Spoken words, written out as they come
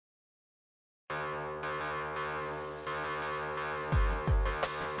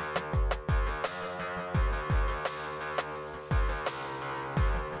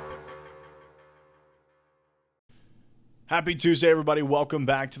Happy Tuesday, everybody. Welcome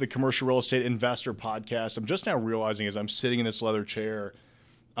back to the Commercial Real Estate Investor Podcast. I'm just now realizing as I'm sitting in this leather chair,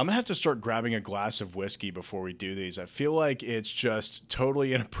 I'm going to have to start grabbing a glass of whiskey before we do these. I feel like it's just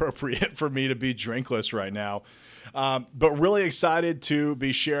totally inappropriate for me to be drinkless right now. But really excited to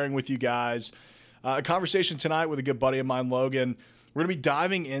be sharing with you guys a conversation tonight with a good buddy of mine, Logan. We're going to be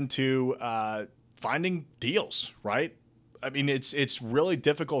diving into finding deals, right? I mean, it's really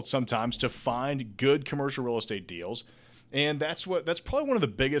difficult sometimes to find good commercial real estate deals. And that's probably one of the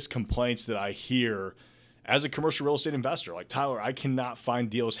biggest complaints that I hear as a commercial real estate investor. Like, Tyler, I cannot find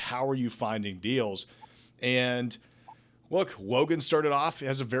deals. How are you finding deals? And look, Logan started off,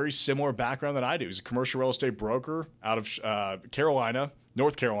 has a very similar background that I do. He's a commercial real estate broker out of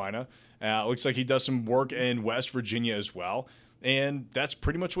North Carolina. Looks like he does some work in West Virginia as well. And that's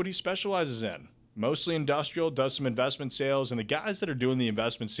pretty much what he specializes in. Mostly industrial, does some investment sales. And the guys that are doing the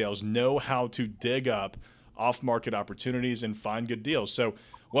investment sales know how to dig up off-market opportunities and find good deals. So,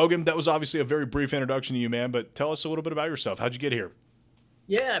 Logan, that was obviously a very brief introduction to you, man, but tell us a little bit about yourself. How'd you get here?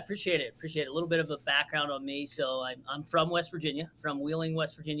 Yeah, I appreciate it. A little bit of a background on me. So I'm from West Virginia, from Wheeling,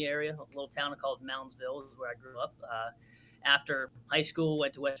 West Virginia area, a little town called Moundsville is where I grew up. After high school,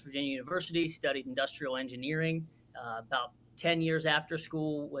 went to West Virginia University, studied industrial engineering. About 10 years after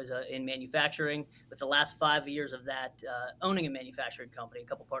school was in manufacturing, with the last 5 years of that owning a manufacturing company. A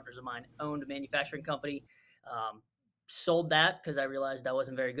couple partners of mine owned a manufacturing company. Sold that because I realized I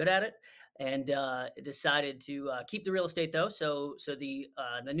wasn't very good at it, and decided to keep the real estate though. So the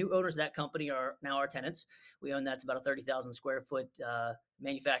new owners of that company are now our tenants. We own that's about a 30,000 square foot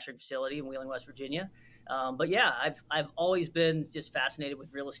manufacturing facility in Wheeling, West Virginia. But yeah, I've always been just fascinated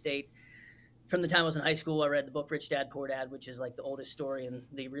with real estate. From the time I was in high school, I read the book Rich Dad, Poor Dad, which is like the oldest story in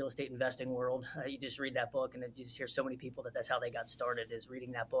the real estate investing world. You just read that book and you just hear so many people that's how they got started, is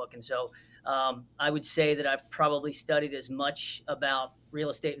reading that book. And so I would say that I've probably studied as much about real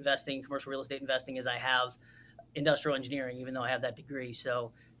estate investing, commercial real estate investing, as I have industrial engineering, even though I have that degree.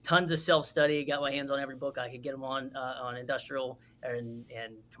 So tons of self-study, got my hands on every book I could get them on industrial and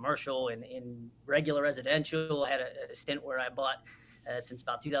commercial and in regular residential. I had a stint where I bought since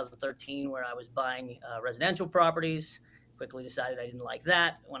about 2013, where I was buying residential properties. Quickly decided I didn't like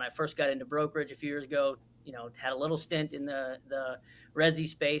that. When I first got into brokerage a few years ago, had a little stint in the resi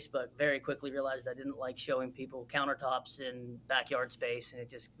space, but very quickly realized I didn't like showing people countertops and backyard space, and it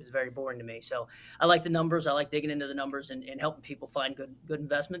just was very boring to me. So I like the numbers. I like digging into the numbers and helping people find good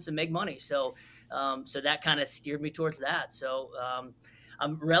investments and make money. So that kind of steered me towards that. So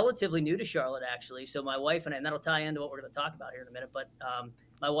I'm relatively new to Charlotte, actually. So my wife and that'll tie into what we're going to talk about here in a minute. But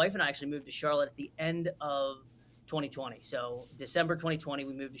my wife and I actually moved to Charlotte at the end of 2020. So December 2020,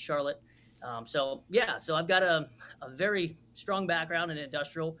 we moved to Charlotte. So I've got a very strong background in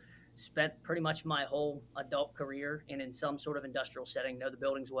industrial. Spent pretty much my whole adult career in some sort of industrial setting. Know the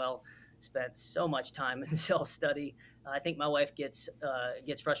buildings well. Spent so much time in self-study. I think my wife gets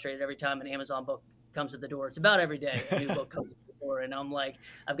frustrated every time an Amazon book comes to the door. It's about every day a new book comes to the door, and I'm like,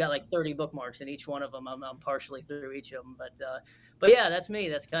 I've got like 30 bookmarks in each one of them. I'm partially through each of them, but yeah, that's me.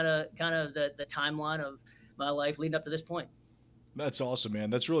 That's kind of the timeline of my life leading up to this point. That's awesome, man.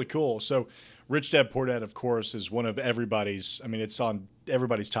 That's really cool. So Rich Dad, Poor Dad, of course, is one of everybody's, it's on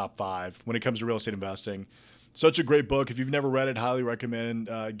everybody's top 5 when it comes to real estate investing. Such a great book. If you've never read it, highly recommend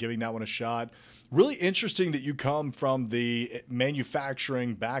giving that one a shot. Really interesting that you come from the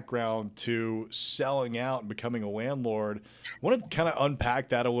manufacturing background to selling out and becoming a landlord. I want to kind of unpack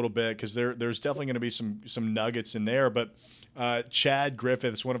that a little bit, because there's definitely going to be some nuggets in there. But Chad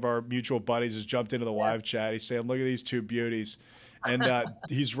Griffiths, one of our mutual buddies, has jumped into the live chat. He's saying, look at these two beauties. And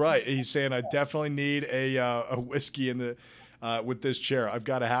he's right. He's saying, I definitely need a whiskey in the with this chair. I've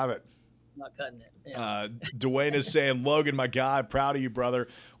got to have it. Not cutting it. Yeah. Dwayne is saying, Logan, my God, proud of you, brother.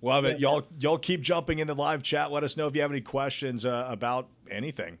 Love it. Y'all keep jumping in the live chat. Let us know if you have any questions about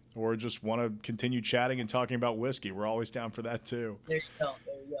anything, or just want to continue chatting and talking about whiskey. We're always down for that too. There you go.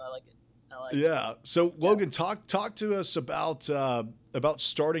 I like it. Yeah. So Logan, talk to us about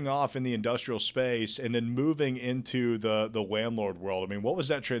starting off in the industrial space and then moving into the landlord world. What was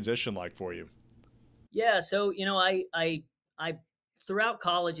that transition like for you? Yeah. So, I throughout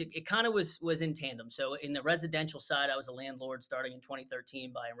college, it kind of was in tandem. So in the residential side, I was a landlord starting in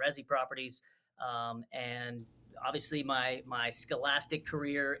 2013 buying resi properties. And obviously my scholastic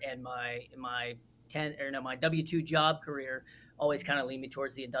career and my W-2 job career always kind of lead me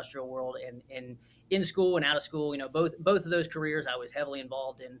towards the industrial world, and in school and out of school, both of those careers, I was heavily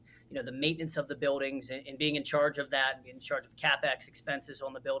involved in, the maintenance of the buildings and being in charge of that, and being in charge of CapEx expenses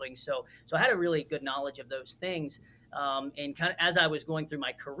on the buildings. So I had a really good knowledge of those things. And kind of as I was going through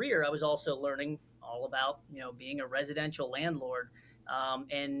my career, I was also learning all about, being a residential landlord.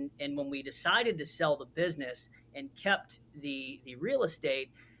 And when we decided to sell the business and kept the real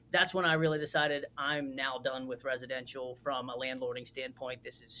estate, that's when I really decided I'm now done with residential from a landlording standpoint.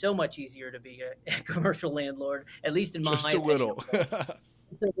 This is so much easier to be a commercial landlord, at least in my Just a opinion. little.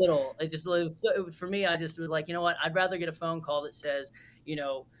 Just a little. For me, I just was like, you know what? I'd rather get a phone call that says,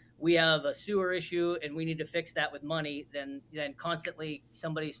 we have a sewer issue and we need to fix that with money than constantly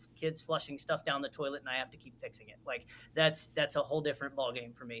somebody's kids flushing stuff down the toilet and I have to keep fixing it. Like that's a whole different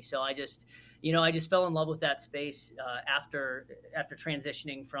ballgame for me. So I just fell in love with that space after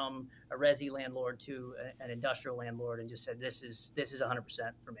transitioning from a resi landlord to an industrial landlord, and just said, this is 100%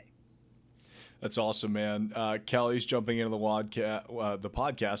 for me. That's awesome, man. Kelly's jumping into the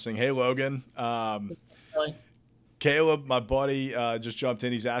podcast saying, "Hey, Logan." Really? Caleb, my buddy, just jumped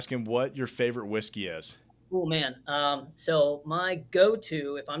in. He's asking what your favorite whiskey is. Cool, man. So my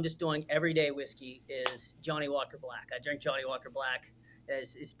go-to, if I'm just doing everyday whiskey, is Johnny Walker Black. I drink Johnny Walker Black.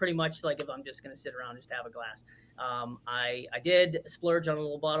 It's pretty much like if I'm just going to sit around and just have a glass. I did splurge on a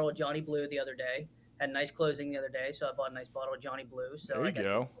little bottle of Johnny Blue the other day. Had a nice closing the other day, so I bought a nice bottle of Johnny Blue. So There you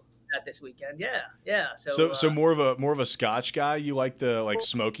go. That this weekend. Yeah. So more of a Scotch guy. You like the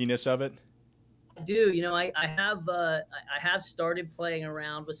smokiness of it? I do. I have started playing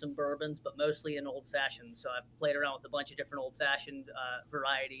around with some bourbons, but mostly in old fashions. So I've played around with a bunch of different old fashioned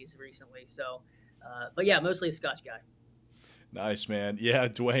varieties recently. So, but yeah, mostly a Scotch guy. Nice, man. Yeah,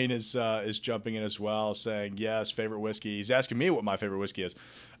 Dwayne is jumping in as well, saying yes, favorite whiskey. He's asking me what my favorite whiskey is.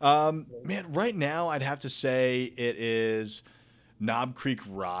 Man, right now I'd have to say it is Knob Creek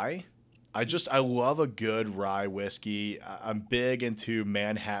Rye. I love a good rye whiskey. I'm big into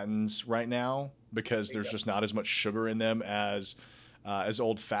Manhattans right now because there's just not as much sugar in them as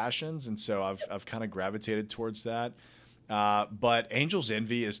old fashions, and so I've kind of gravitated towards that. But Angel's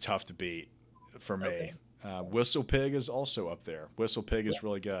Envy is tough to beat for me. Okay. Whistle Pig is also up there. Whistle Pig is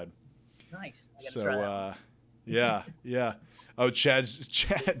really good. Nice. I gotta try that. Yeah. Oh, Chad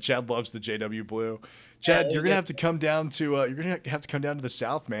loves the JW Blue. Chad, you're gonna have to come down to the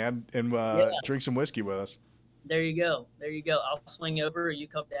South, man, and drink some whiskey with us. There you go. I'll swing over, or you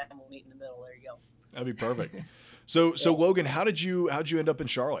come down, and we'll meet in the middle. There you go. That'd be perfect. So Logan, how'd you end up in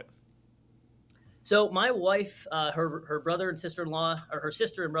Charlotte? So my wife, her brother and sister-in-law, or her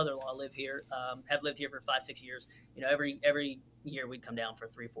sister and brother-in-law live here, have lived here for 5-6 years. Every year we'd come down for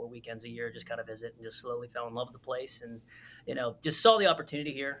 3-4 weekends a year, just kind of visit, and just slowly fell in love with the place, and just saw the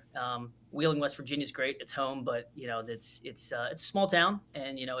opportunity here. Wheeling, West Virginia is great; it's home, but it's a small town,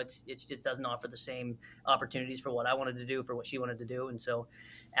 and it just doesn't offer the same opportunities for what I wanted to do, for what she wanted to do, and so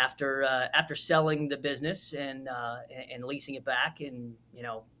after selling the business and leasing it back, and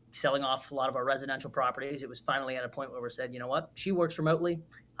selling off a lot of our residential properties, it was finally at a point where we said, you know what, she works remotely.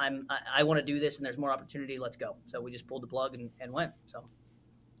 I want to do this, and there's more opportunity. Let's go. So we just pulled the plug and went. So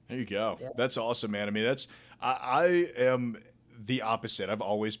there you go. Yeah. That's awesome, man. I mean, I am the opposite. I've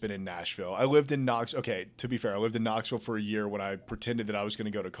always been in Nashville. I lived in Okay, to be fair, I lived in Knoxville for a year when I pretended that I was going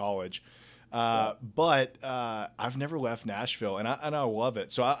to go to college. But I've never left Nashville, and I love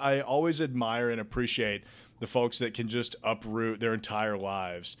it. So I always admire and appreciate the folks that can just uproot their entire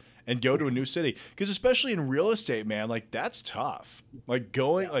lives and go to a new city. Because especially in real estate, man, like that's tough. Like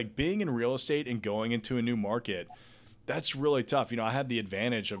being in real estate and going into a new market, that's really tough. I had the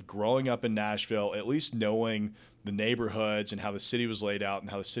advantage of growing up in Nashville, at least knowing the neighborhoods and how the city was laid out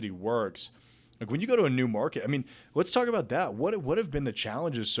and how the city works. Like when you go to a new market, I mean, let's talk about that. What have been the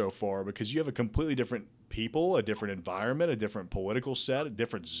challenges so far? Because you have a completely different people, a different environment, a different political set, a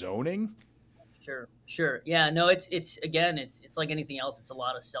different zoning. Sure. Yeah, no, it's like anything else. It's a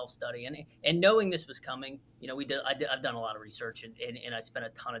lot of self-study and knowing this was coming. I've done a lot of research and I spent a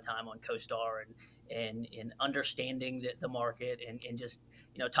ton of time on CoStar and understanding the market and just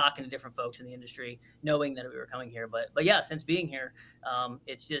talking to different folks in the industry, knowing that we were coming here. But yeah, since being here,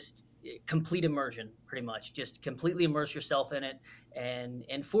 it's just complete immersion, pretty much. Just completely immerse yourself in it.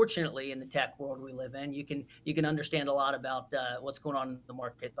 And fortunately, in the tech world we live in, you can understand a lot about what's going on in the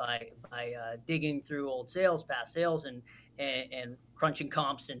market by digging through old sales, past sales, and crunching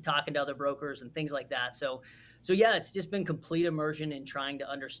comps and talking to other brokers and things like that. So yeah, it's just been complete immersion in trying to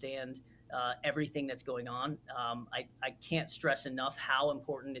understand everything that's going on. I can't stress enough how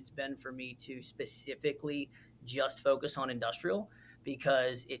important it's been for me to specifically just focus on industrial,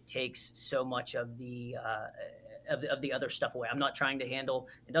 because it takes so much of the other stuff away. I'm not trying to handle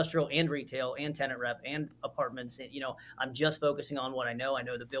industrial and retail and tenant rep and apartments. I'm just focusing on what I know. I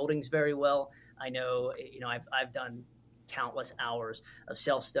know the buildings very well. I know, I've done countless hours of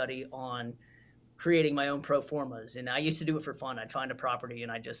self-study on creating my own pro formas. And I used to do it for fun. I'd find a property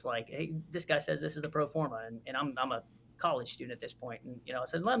and I just like, hey, this guy says this is the pro forma, and I'm a college student at this point, and I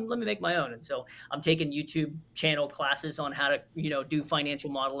said, let me make my own. And so I'm taking YouTube channel classes on how to do financial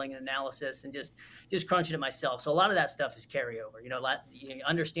modeling and analysis, and just crunching it myself. So a lot of that stuff is carryover.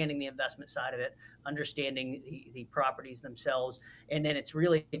 Understanding the investment side of it, understanding the properties themselves, and then it's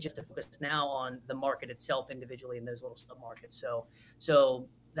really just a focus now on the market itself individually in those little submarkets. So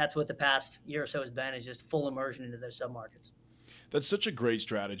that's what the past year or so has been, is just full immersion into those submarkets. That's such a great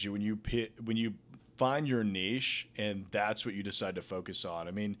strategy when you find your niche and that's what you decide to focus on.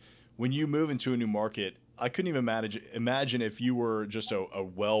 I mean, when you move into a new market, I couldn't even imagine if you were just a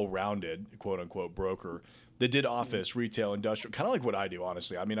well-rounded, quote unquote, broker that did office, retail, industrial, kind of like what I do,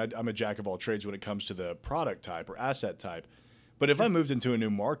 honestly. I mean, I'm a jack of all trades when it comes to the product type or asset type. But if I moved into a new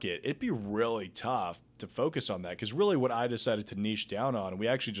market, it'd be really tough to focus on that, because really what I decided to niche down on, and we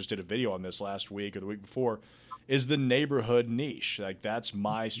actually just did a video on this last week or the week before, is the neighborhood niche. Like, that's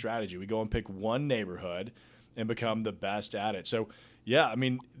my strategy. We go and pick one neighborhood and become the best at it. So yeah, I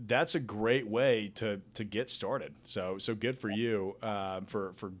mean, that's a great way to get started. So good for you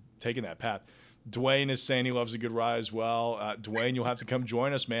for taking that path. Dwayne is saying he loves a good ride as well. Dwayne, you'll have to come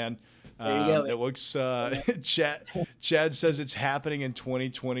join us, man. There you go. It looks Chad says it's happening in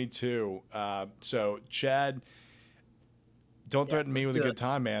 2022. So Chad, don't threaten me with a good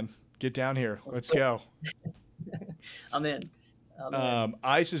time, man. Get down here. Let's go. I'm in.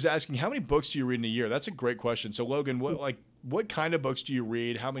 Ice is asking, how many books do you read in a year? That's a great question. So Logan, what kind of books do you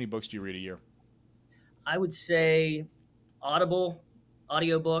read? How many books do you read a year? I would say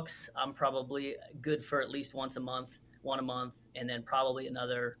audiobooks. I'm probably good for at least one a month, and then probably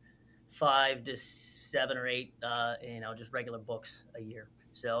another 5 to 7 or 8, just regular books a year.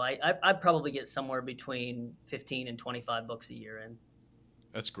 So I probably get somewhere between 15 and 25 books a year in.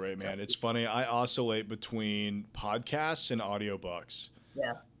 That's great, man. It's funny. I oscillate between podcasts and audiobooks.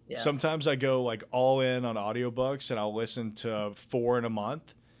 Yeah. Yeah. Sometimes I go like all in on audiobooks and I'll listen to 4 in a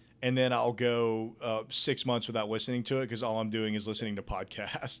month, and then I'll go 6 months without listening to it because all I'm doing is listening to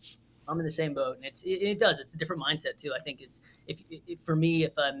podcasts. I'm in the same boat, and it's a different mindset too. I think it's for me,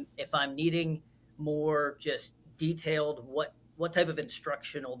 if I'm needing more just detailed, what type of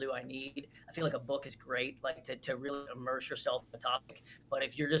instructional do I need? I feel like a book is great, like to really immerse yourself in the topic. But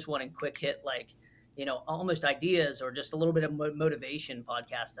if you're just wanting quick hit, like, almost ideas or just a little bit of motivation,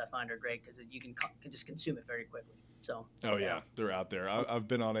 podcasts I find are great because you can just consume it very quickly. So. Oh yeah, they're out there. I've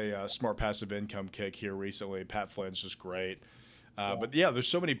been on a smart passive income kick here recently. Pat Flynn's just great. But yeah, there's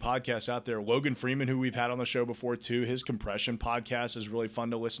so many podcasts out there. Logan Freeman, who we've had on the show before too, his compression podcast is really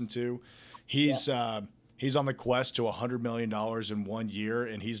fun to listen to. He's on the quest to $100 million in 1 year,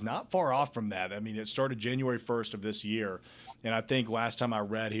 and he's not far off from that. I mean, it started January 1st of this year, and I think last time I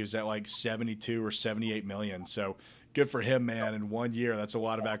read, he was at like 72 or 78 million. So good for him, man. In 1 year, that's a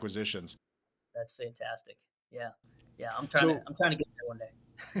lot of acquisitions. That's fantastic. Yeah. I'm trying to get there one day.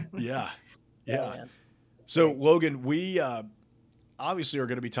 Yeah. So Logan, we obviously are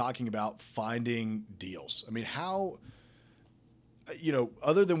going to be talking about finding deals. I mean, how,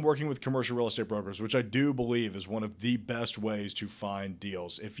 other than working with commercial real estate brokers, which I do believe is one of the best ways to find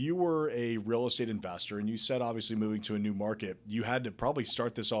deals, if you were a real estate investor and you said obviously moving to a new market, you had to probably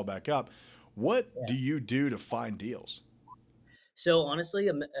start this all back up. What do you do to find deals? So honestly,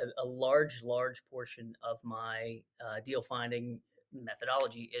 a large portion of my deal finding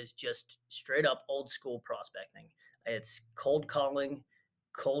methodology is just straight up old school prospecting. It's cold calling,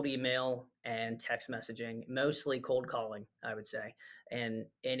 cold email, and text messaging, mostly cold calling, I would say. And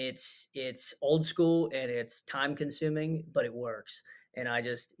it's old school and it's time consuming, but it works. And I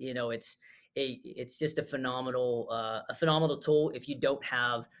just, it's just a phenomenal tool. If you don't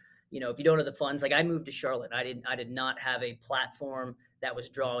have the funds, like I moved to Charlotte, I did not have a platform that was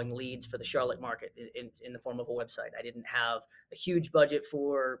drawing leads for the Charlotte market in the form of a website. I didn't have a huge budget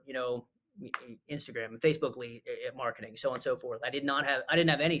for, Instagram and Facebook lead marketing, so on and so forth. I didn't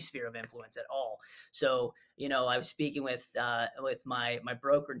have any sphere of influence at all. So, I was speaking with my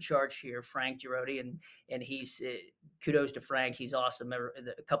broker in charge here, Frank Girotti, and he's kudos to Frank. He's awesome.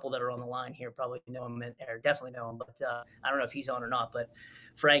 A couple that are on the line here probably know him or definitely know him, but I don't know if he's on or not. But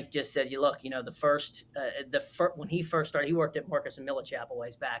Frank just said, "You look, when he first started, he worked at Marcus and Millichap a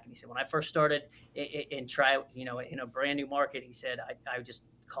ways back, and he said when I first started in a brand new market, he said I just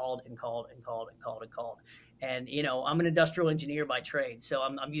called. And, I'm an industrial engineer by trade, so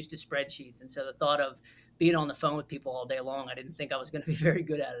I'm used to spreadsheets. And so the thought of being on the phone with people all day long, I didn't think I was going to be very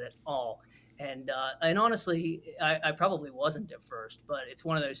good at it at all. And honestly, I probably wasn't at first, but it's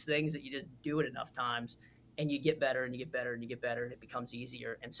one of those things that you just do it enough times and you get better and you get better and you get better and it becomes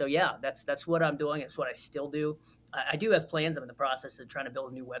easier. And so, yeah, that's what I'm doing. It's what I still do. I do have plans. I'm in the process of trying to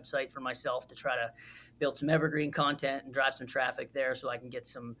build a new website for myself to try to build some evergreen content and drive some traffic there, so I can get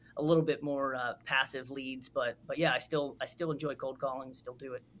a little bit more passive leads. But yeah, I still enjoy cold calling. Still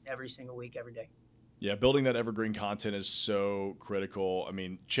do it every single week, every day. Yeah, building that evergreen content is so critical. I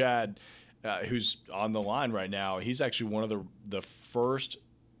mean, Chad, who's on the line right now, he's actually one of the first.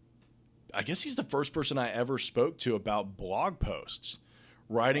 I guess he's the first person I ever spoke to about blog posts,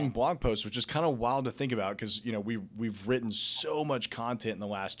 writing blog posts, which is kind of wild to think about because we've written so much content in the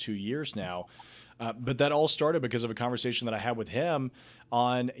last 2 years now. But that all started because of a conversation that I had with him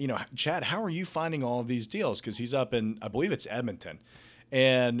on, Chad, how are you finding all of these deals? Because he's up in, I believe it's Edmonton,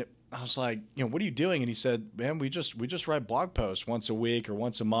 and I was like, what are you doing? And he said, man, we just write blog posts once a week or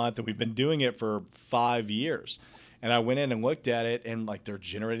once a month, and we've been doing it for 5 years. And I went in and looked at it, and like they're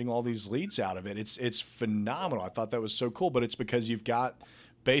generating all these leads out of it. It's phenomenal. I thought that was so cool, but it's because you've got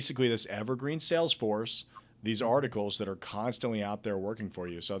basically this evergreen sales force, these articles that are constantly out there working for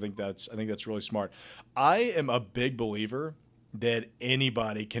you. So I think that's really smart. I am a big believer that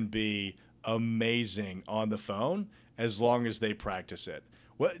anybody can be amazing on the phone as long as they practice it.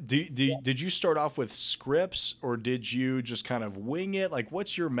 What did you start off with scripts, or did you just kind of wing it? Like,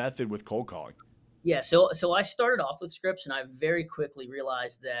 what's your method with cold calling? Yeah, so I started off with scripts, and I very quickly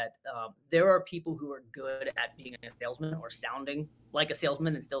realized that there are people who are good at being a salesman or sounding like a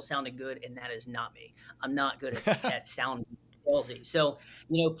salesman and still sounding good, and that is not me. I'm not good at sounding salesy. So,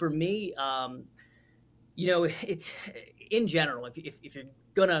 for me, it's in general, if you're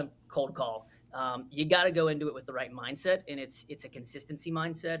gonna cold call, you got to go into it with the right mindset, and it's a consistency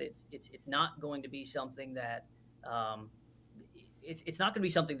mindset. It's not going to be something that it's not going to be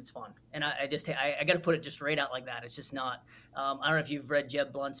something that's fun. And I got to put it just straight out like that. It's just not. I don't know if you've read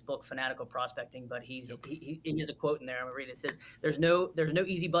Jeb Blunt's book, Fanatical Prospecting, but he has a quote in there. I'm going to read it. It says, there's no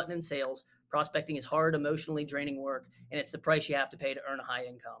easy button in sales. Prospecting is hard, emotionally draining work, and it's the price you have to pay to earn a high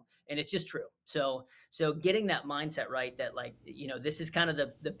income. And it's just true. So getting that mindset right, that this is kind of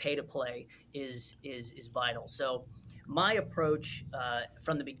the pay to play is vital. So my approach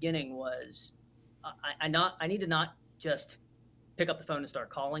from the beginning was I need to not just pick up the phone and start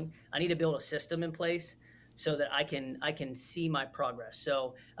calling. I need to build a system in place so that I can see my progress.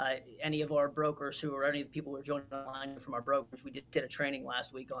 So any of our brokers or any of the people who are joining online from our brokers, we did a training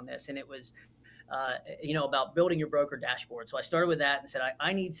last week on this, and it was about building your broker dashboard. So I started with that and said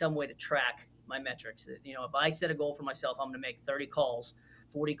I need some way to track my metrics. That if I set a goal for myself, I'm going to make 30 calls,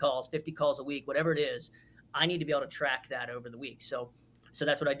 40 calls, 50 calls a week, whatever it is. I need to be able to track that over the week. So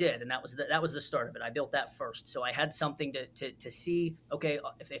that's what I did, and that was the start of it. I built that first, so I had something to see. Okay,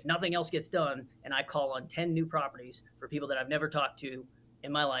 if nothing else gets done, and I call on 10 new properties for people that I've never talked to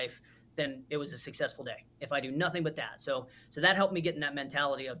in my life, then it was a successful day. If I do nothing but that, so that helped me get in that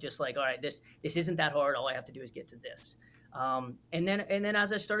mentality of just like, all right, this isn't that hard. All I have to do is get to this. And then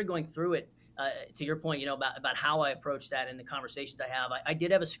as I started going through it, to your point, about how I approach that in the conversations I have, I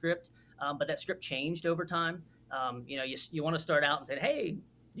did have a script, but that script changed over time. You want to start out and say, hey,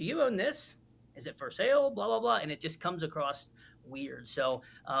 do you own this? Is it for sale? Blah, blah, blah. And it just comes across weird. So,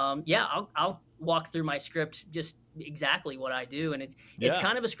 I'll walk through my script, just exactly what I do. And it's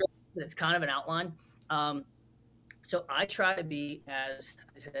kind of a script, but it's kind of an outline. So I try to be, as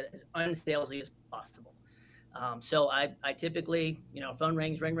I said, as unsalesy as possible. So I typically, phone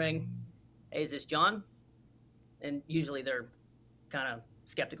rings, ring. Hey, is this John? And usually they're kind of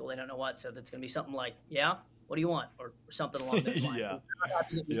skeptical. They don't know what. So that's going to be something like, yeah. What do you want? Or something along those lines. Yeah.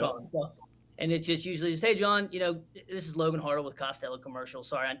 And it's just usually just, hey, John, this is Logan Hartle with Costello Commercial.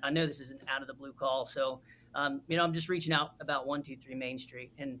 Sorry, I know this is an out of the blue call. So, I'm just reaching out about 123 Main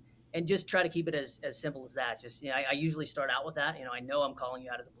Street and just try to keep it as simple as that. Just, I usually start out with that. I know I'm calling you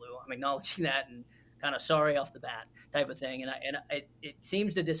out of the blue. I'm acknowledging that and kind of sorry off the bat type of thing. And it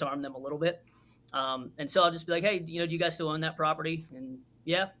seems to disarm them a little bit. And so I'll just be like, hey, do you guys still own that property? And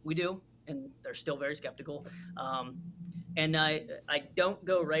yeah, we do. And they're still very skeptical. And I don't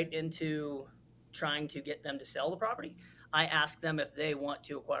go right into trying to get them to sell the property. I ask them if they want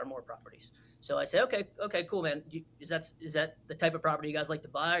to acquire more properties. So I say, okay, cool, man. Is that the type of property you guys like to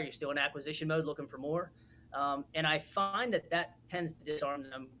buy? Are you still in acquisition mode looking for more? And I find that tends to disarm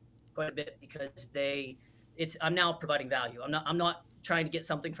them quite a bit because I'm now providing value. I'm not trying to get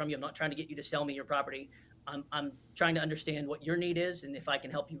something from you. I'm not trying to get you to sell me your property. I'm trying to understand what your need is and if I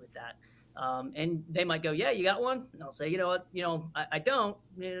can help you with that. And they might go, yeah, you got one? And I'll say, I don't,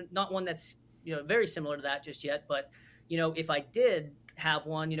 not one that's, very similar to that just yet. But, if I did have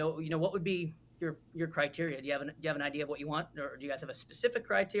one, what would be your criteria? Do you have an idea of what you want, or do you guys have a specific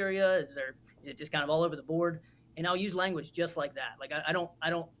criteria? Is it just kind of all over the board? And I'll use language just like that. Like I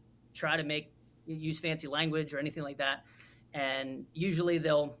don't try to use fancy language or anything like that. And usually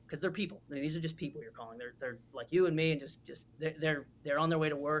because they're people. I mean, these are just people you're calling. They're like you and me, and just they're on their way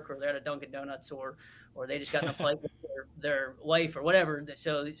to work, or they're at a Dunkin' Donuts, or they just got in a fight with their wife or whatever.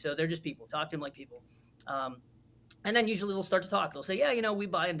 So they're just people. Talk to them like people. And then usually they'll start to talk. They'll say, yeah, we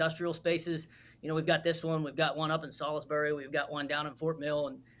buy industrial spaces. We've got this one. We've got one up in Salisbury. We've got one down in Fort Mill.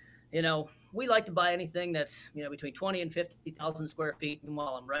 And, we like to buy anything that's, between 20 and 50,000 square feet. And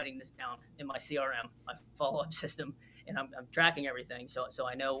while I'm writing this down in my CRM, my follow-up system, and I'm tracking everything. So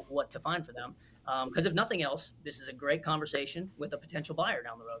I know what to find for them. Because if nothing else, this is a great conversation with a potential buyer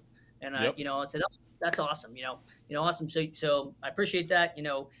down the road. And Yep. I said, oh, that's awesome. Awesome. So I appreciate that.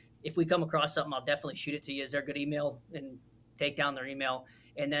 If we come across something, I'll definitely shoot it to you. Is there a good email? And take down their email.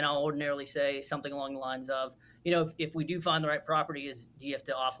 And then I'll ordinarily say something along the lines of, if we do find the right property, do you have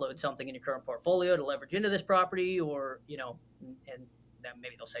to offload something in your current portfolio to leverage into this property? Or, and then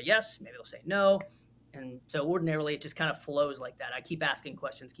maybe they'll say yes, maybe they'll say no. And so ordinarily it just kind of flows like that. I keep asking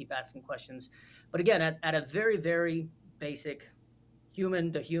questions. But again, at a very, very basic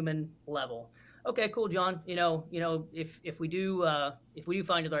human to human level. Okay, cool, John. If we do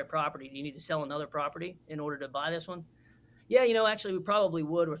find the right property, do you need to sell another property in order to buy this one? Yeah, actually, we probably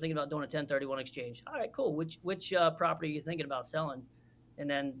would. We're thinking about doing a 1031 exchange. All right, cool. Which property are you thinking about selling? And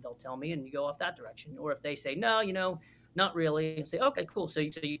then they'll tell me, and you go off that direction. Or if they say no, not really, and say, okay, cool. So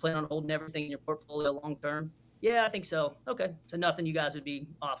you plan on holding everything in your portfolio long term? Yeah, I think so. Okay, so nothing you guys would be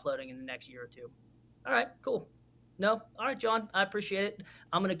offloading in the next year or two. All right, cool. No? All right, John, I appreciate it.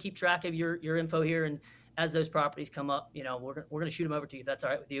 I'm going to keep track of your info here, and as those properties come up, we're going to shoot them over to you if that's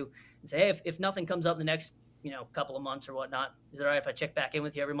all right with you, and say, hey, if nothing comes up in the next, couple of months or whatnot, is it all right if I check back in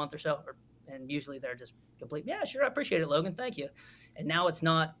with you every month or so? And usually they're just complete, yeah, sure, I appreciate it, Logan, thank you. And now it's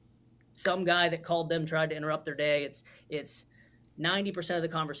not some guy that called them, tried to interrupt their day. It's 90% of the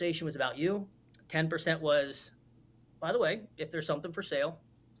conversation was about you. 10% was, by the way, if there's something for sale,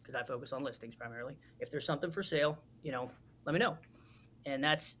 because I focus on listings primarily. If there's something for sale, let me know. And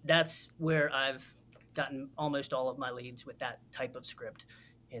that's where I've gotten almost all of my leads with that type of script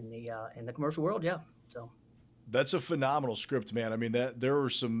in the commercial world. Yeah. So that's a phenomenal script, man. I mean, there were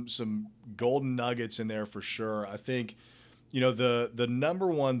some golden nuggets in there for sure. I think, the number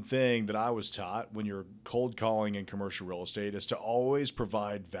one thing that I was taught when you're cold calling in commercial real estate is to always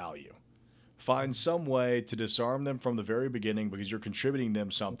provide value. Find some way to disarm them from the very beginning because you're contributing them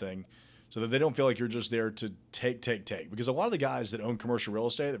something so that they don't feel like you're just there to take. Because a lot of the guys that own commercial real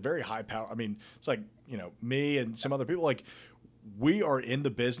estate, they're very high power. I mean, it's like, me and some other people, like, we are in the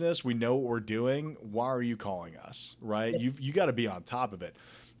business. We know what we're doing. Why are you calling us? Right? You got to be on top of it.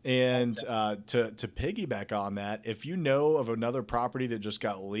 And to piggyback on that, if you know of another property that just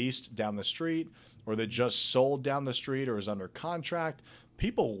got leased down the street or that just sold down the street or is under contract,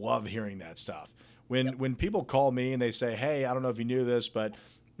 people love hearing that stuff. When people call me and they say, hey, I don't know if you knew this, but,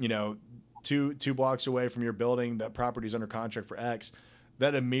 two blocks away from your building, that property's under contract for X,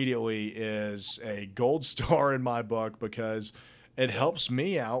 that immediately is a gold star in my book because it helps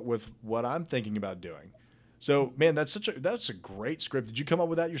me out with what I'm thinking about doing. So, man, that's a great script. Did you come up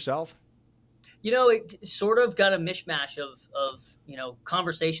with that yourself? It sort of got a mishmash of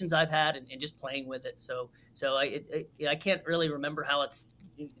conversations I've had and just playing with it. So I can't really remember how it's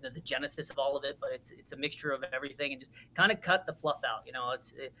the genesis of all of it, but it's a mixture of everything and just kind of cut the fluff out.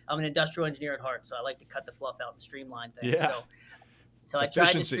 I'm an industrial engineer at heart, so I like to cut the fluff out and streamline things. Yeah. So I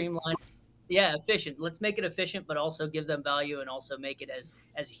tried to streamline. Yeah, efficient. Let's make it efficient, but also give them value and also make it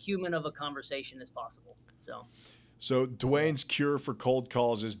as human of a conversation as possible. So Dwayne's cure for cold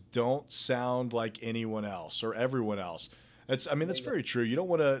calls is don't sound like anyone else or everyone else. That's very true. You don't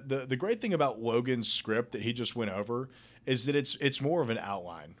want to. The great thing about Logan's script that he just went over is that it's more of an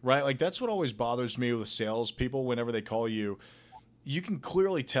outline, right? Like that's what always bothers me with salespeople. Whenever they call you, you can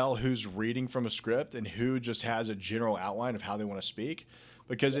clearly tell who's reading from a script and who just has a general outline of how they want to speak.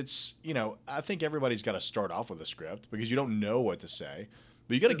 Because it's, I think everybody's got to start off with a script because you don't know what to say.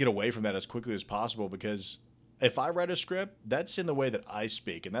 But you got to get away from that as quickly as possible because if I write a script, that's in the way that I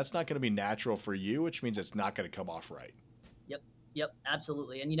speak. And that's not going to be natural for you, which means it's not going to come off right. Yep,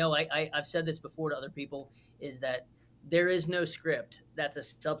 absolutely. And, I've said this before to other people, is that there is no script that's a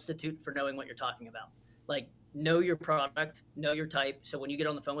substitute for knowing what you're talking about. Like, know your product, know your type. So when you get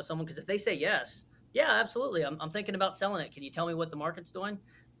on the phone with someone, because if they say yes, yeah, absolutely, I'm thinking about selling it. Can you tell me what the market's doing?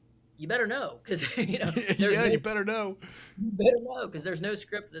 You better know, because you better know. You better know, because there's no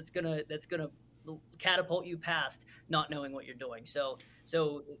script that's gonna catapult you past not knowing what you're doing. So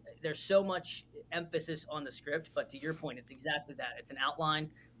there's so much emphasis on the script, but to your point, it's exactly that. It's an outline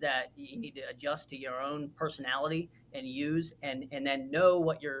that you need to adjust to your own personality and use, and then know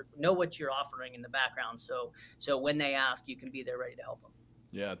what you're offering in the background. So when they ask, you can be there ready to help them.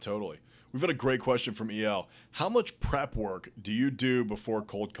 Yeah, totally. We've got a great question from EL. How much prep work do you do before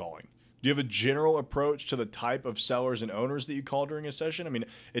cold calling? Do you have a general approach to the type of sellers and owners that you call during a session? I mean,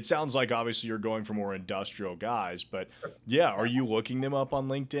 it sounds like obviously you're going for more industrial guys, but yeah, are you looking them up on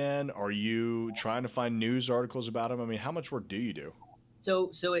LinkedIn? Are you trying to find news articles about them? I mean, how much work do you do? So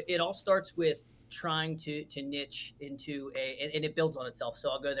it all starts with trying to niche into and it builds on itself. So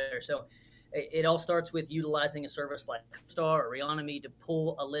I'll go there. So it all starts with utilizing a service like Star or Reonomy to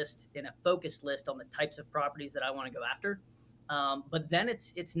pull a list in a focus list on the types of properties that I want to go after. But then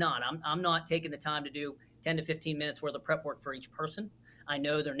it's not. I'm not taking the time to do 10 to 15 minutes worth of prep work for each person. I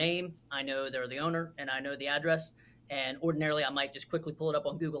know their name, I know they're the owner, and I know the address. And ordinarily, I might just quickly pull it up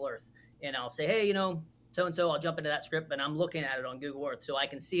on Google Earth, and I'll say, hey, so and so. I'll jump into that script, and I'm looking at it on Google Earth, so I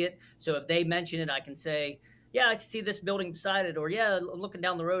can see it. So if they mention it, I can say, yeah, I can see this building beside it, or yeah, I'm looking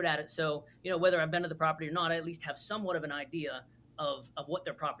down the road at it. So whether I've been to the property or not, I at least have somewhat of an idea of what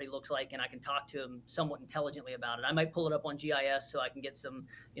their property looks like, and I can talk to them somewhat intelligently about it. I might pull it up on GIS so I can get some,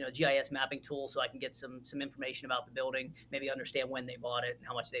 GIS mapping tool so I can get some information about the building, maybe understand when they bought it and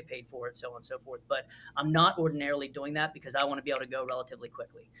how much they paid for it, so on and so forth. But I'm not ordinarily doing that because I want to be able to go relatively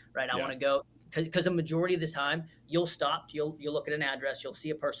quickly, right? I want to go because a majority of the time you'll stop, you'll look at an address, you'll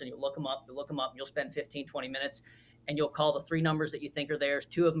see a person, you'll look them up, and you'll spend 15, 20 minutes, and you'll call the 3 numbers that you think are theirs.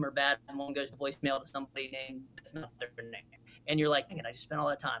 2 of them are bad, and 1 goes to voicemail to somebody named that's not their name. And you're like, dang it, I just spent all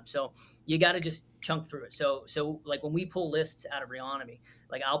that time. So you got to just chunk through it. So like when we pull lists out of Reonomy,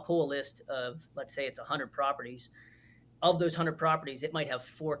 like I'll pull a list of, let's say it's 100 properties. Of those 100 properties, it might have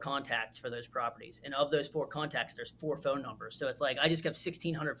 4 contacts for those properties. And of those 4 contacts, there's 4 phone numbers. So it's like I just have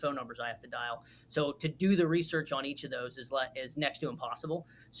 1,600 phone numbers I have to dial. So to do the research on each of those is next to impossible.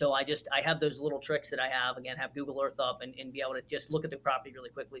 So I have those little tricks that I have, again, have Google Earth up and be able to just look at the property really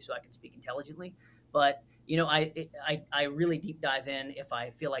quickly so I can speak intelligently. But I really deep dive in if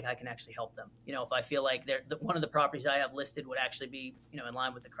I feel like I can actually help them. If I feel like one of the properties I have listed would actually be in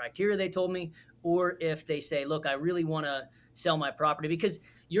line with the criteria they told me, or if they say, look, I really want to sell my property, because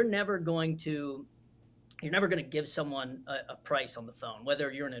you're never going to give someone a price on the phone,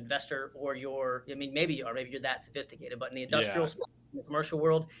 whether you're an investor or maybe you're that sophisticated, but in the industrial space, in the commercial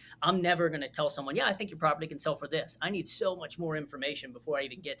world, I'm never going to tell someone, yeah, I think your property can sell for this. I need so much more information before I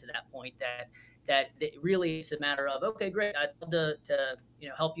even get to that point that really it's a matter of, okay, great, I'd love to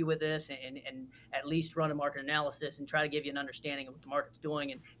help you with this and at least run a market analysis and try to give you an understanding of what the market's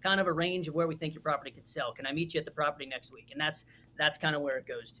doing and kind of a range of where we think your property could sell. Can I meet you at the property next week? And that's kind of where it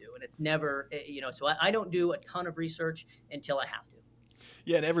goes to. And it's never, so I don't do a ton of research until I have to.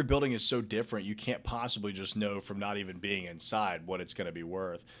 Yeah, and every building is so different. You can't possibly just know from not even being inside what it's going to be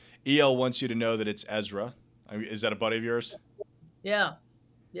worth. EL wants you to know that it's Ezra. I mean, is that a buddy of yours? Yeah.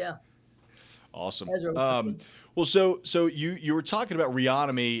 Awesome. Well, so you were talking about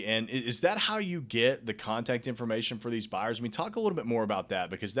Reonomy, and is that how you get the contact information for these buyers? I mean, talk a little bit more about that,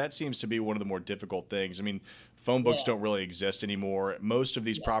 because that seems to be one of the more difficult things. I mean, phone books don't really exist anymore. Most of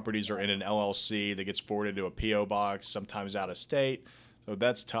these properties are in an LLC that gets forwarded to a PO box, sometimes out of state. So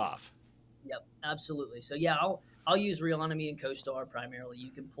that's tough. Yep, absolutely. So yeah, I'll use Reonomy and CoStar primarily. You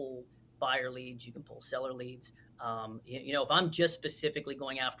can pull buyer leads, you can pull seller leads. If I'm just specifically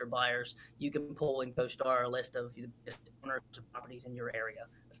going after buyers, you can pull in CoStar a list of the owners of properties in your area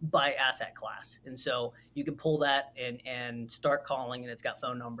by asset class. And so you can pull that and start calling, and it's got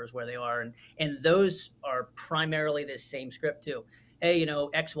phone numbers where they are. And those are primarily the same script too. Hey,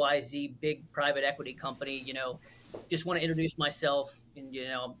 XYZ big private equity company, just want to introduce myself. And,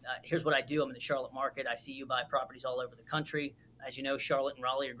 here's what I do. I'm in the Charlotte market. I see you buy properties all over the country. As you know, Charlotte and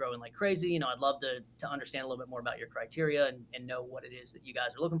Raleigh are growing like crazy. I'd love to understand a little bit more about your criteria and know what it is that you guys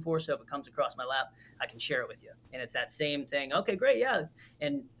are looking for. So if it comes across my lap, I can share it with you. And it's that same thing. Okay, great. Yeah.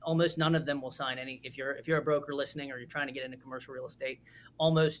 And almost none of them will sign any, if you're a broker listening or you're trying to get into commercial real estate,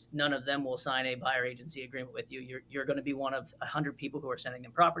 almost none of them will sign a buyer agency agreement with you. You're going to be one of 100 people who are sending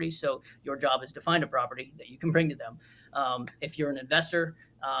them properties. So your job is to find a property that you can bring to them. If you're an investor,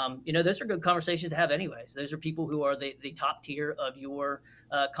 those are good conversations to have anyways. Those are people who are the top tier of your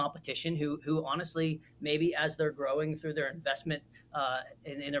competition who honestly, maybe as they're growing through their investment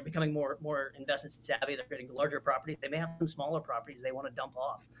and they're becoming more investment savvy, they're getting larger properties. They may have some smaller properties they want to dump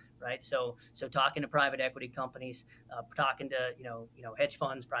off, right? So talking to private equity companies, talking to hedge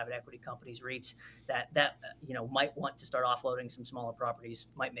funds, private equity companies, REITs that might want to start offloading some smaller properties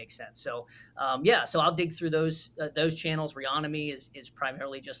might make sense. So so I'll dig through those channels. Reonomy is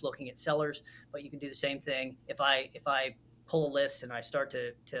primarily just looking at sellers, but you can do the same thing. If I pull a list and I start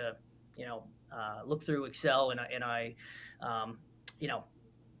to look through Excel and I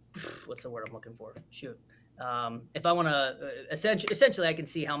what's the word I'm looking for? Shoot. If I want to, essentially, I can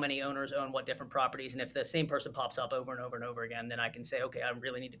see how many owners own what different properties, and if the same person pops up over and over and over again, then I can say, okay, I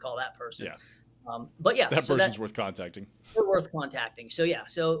really need to call that person. Yeah. But yeah, that person's worth contacting. They're worth contacting. So yeah,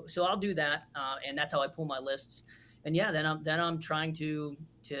 so I'll do that, and that's how I pull my lists. And yeah, then I'm trying to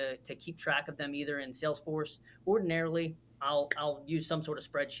keep track of them either in Salesforce. Ordinarily, I'll use some sort of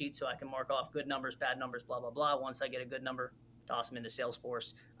spreadsheet so I can mark off good numbers, bad numbers, blah blah blah. Once I get a good number, toss them into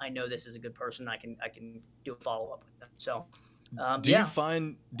Salesforce. I know this is a good person. I can do a follow up with them. So, do you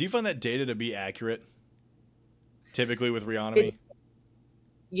find that data to be typically with Reonomy?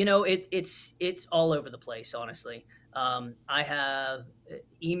 It's all over the place, honestly. I have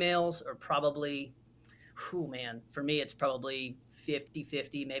emails are probably, for me, it's probably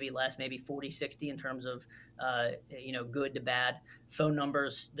 50-50, maybe less, maybe 40-60 in terms of, good to bad. Phone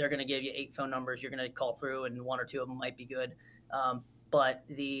numbers, they're going to give you 8 phone numbers. You're going to call through and 1 or 2 of them might be good. But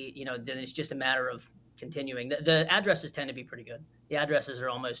then it's just a matter of continuing. The addresses tend to be pretty good. The addresses are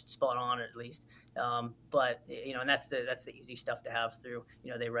almost spot on, at least. But and that's the easy stuff to have through,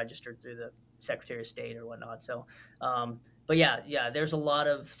 they registered through the Secretary of State or whatnot. So, but yeah, there's a lot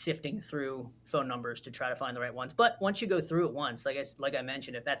of sifting through phone numbers to try to find the right ones. But once you go through it once, like I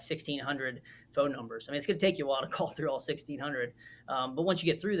mentioned, if that's 1,600 phone numbers, I mean, it's going to take you a while to call through all 1,600. But once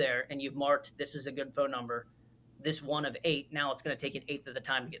you get through there and you've marked this is a good phone number, this one of 8, now it's going to take an eighth of the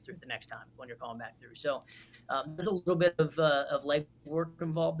time to get through the next time when you're calling back through. So there's a little bit of leg work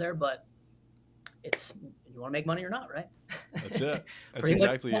involved there, but you want to make money or not, right? That's it. That's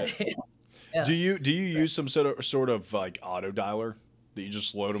exactly it. Yeah. Do you use some sort of like auto dialer that you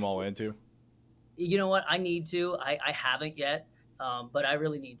just load them all into? You know what? I need to. I haven't yet, but I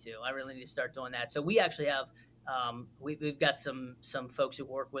really need to. I really need to start doing that. So we actually have we've got some folks who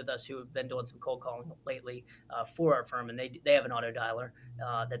work with us who have been doing some cold calling lately for our firm, and they have an auto dialer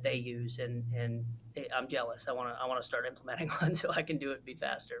that they use, and I'm jealous. I want to start implementing one so I can do it and be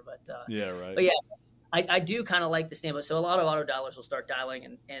faster. But yeah, right. But yeah. I do kind of like the standby. So a lot of auto dialers will start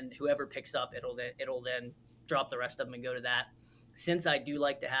dialing, and whoever picks up, it'll then drop the rest of them and go to that. Since I do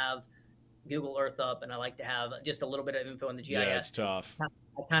like to have Google Earth up, and I like to have just a little bit of info in the GIS. Yeah, it's tough.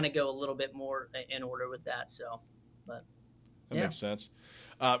 I kind of go a little bit more in order with that. So, but that makes sense.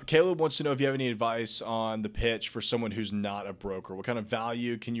 Caleb wants to know if you have any advice on the pitch for someone who's not a broker. What kind of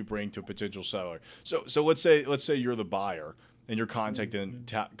value can you bring to a potential seller? So let's say you're the buyer and you're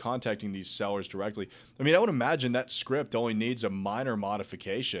contacting these sellers directly. I mean, I would imagine that script only needs a minor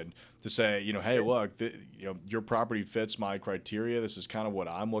modification to say, hey, look, your property fits my criteria. This is kind of what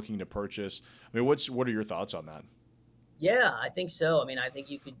I'm looking to purchase. I mean, what are your thoughts on that? Yeah, I think so. I mean, I think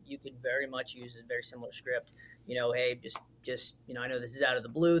you could very much use a very similar script. Hey, just I know this is out of the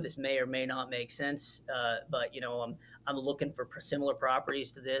blue. This may or may not make sense, but I'm looking for similar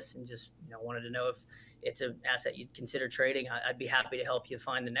properties to this, and just wanted to know if it's an asset you'd consider trading. I'd be happy to help you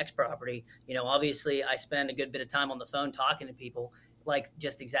find the next property. Obviously, I spend a good bit of time on the phone talking to people, like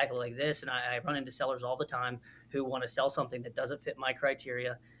just exactly like this, and I run into sellers all the time who want to sell something that doesn't fit my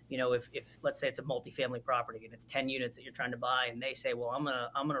criteria. If let's say it's a multifamily property and it's 10 units that you're trying to buy, and they say, well, I'm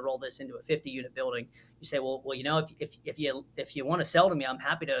gonna roll this into a 50-unit building. You say, well, if you want to sell to me, I'm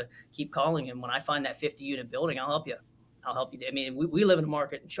happy to keep calling, and when I find that 50-unit building, I'll help you. I mean, we live in a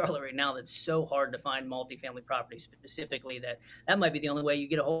market in Charlotte right now that's so hard to find multifamily properties specifically that might be the only way you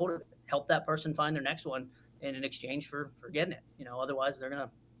get a hold of it. Help that person find their next one in exchange for getting it. Otherwise they're going to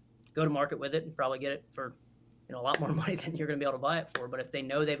go to market with it and probably get it for a lot more money than you're going to be able to buy it for. But if they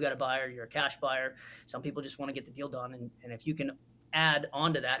know they've got a buyer, you're a cash buyer. Some people just want to get the deal done, and if you can add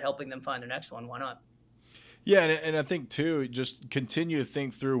on to that, helping them find their next one, why not? Yeah, and I think too, just continue to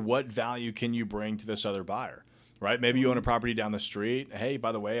think through what value can you bring to this other buyer. Right? Maybe you own a property down the street. Hey,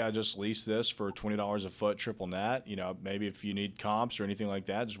 by the way, I just leased this for $20 a foot, triple net. Maybe if you need comps or anything like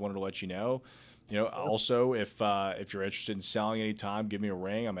that, just wanted to let you know. Also, if you're interested in selling anytime, give me a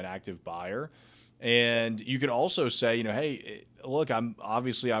ring. I'm an active buyer. And you could also say, hey, look, I'm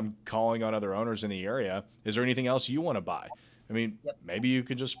calling on other owners in the area. Is there anything else you want to buy? I mean, maybe you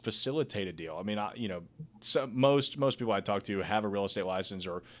could just facilitate a deal. I mean, most people I talk to have a real estate license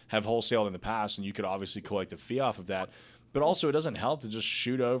or have wholesaled in the past, and you could obviously collect a fee off of that. But also, it doesn't help to just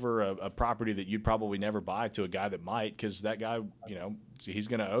shoot over a property that you'd probably never buy to a guy that might, because that guy, he's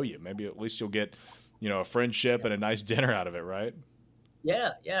going to owe you. Maybe at least you'll get, a friendship and a nice dinner out of it, right?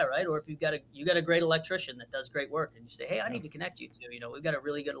 Yeah, yeah, right. Or if you got a great electrician that does great work, and you say, hey, I Yeah. need to connect you to, we've got a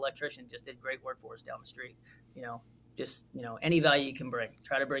really good electrician just did great work for us down the street. Just any value you can bring,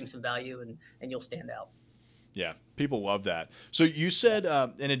 try to bring some value, and you'll stand out. Yeah, people love that. So you said,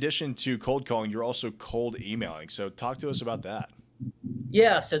 in addition to cold calling, you're also cold emailing. So talk to us about that.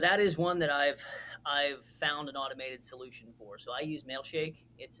 Yeah, so that is one that I've found an automated solution for. So I use Mailshake.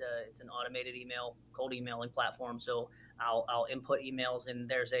 It's an automated cold emailing platform. So I'll input emails, and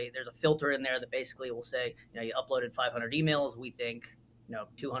there's a filter in there that basically will say, you uploaded 500 emails. We think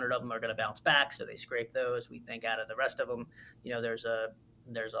 200 of them are going to bounce back, so they scrape those. We think out of the rest of them,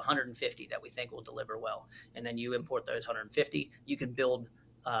 there's 150 that we think will deliver well, and then you import those 150. You can build,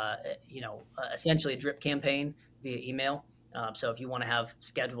 essentially a drip campaign via email. So if you want to have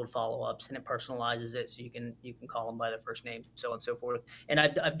scheduled follow-ups, and it personalizes it, so you can call them by their first name, so on and so forth. And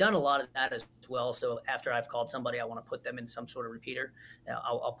I've done a lot of that as well. So after I've called somebody, I want to put them in some sort of repeater.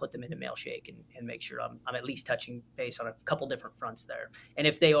 I'll put them into Mailshake and make sure I'm at least touching base on a couple different fronts there. And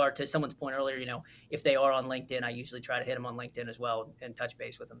if they are, to someone's point earlier, if they are on LinkedIn, I usually try to hit them on LinkedIn as well and touch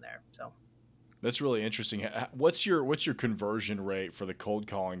base with them there. So That's really interesting. What's your conversion rate for the cold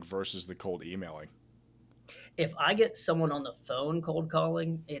calling versus the cold emailing? if I get someone on the phone cold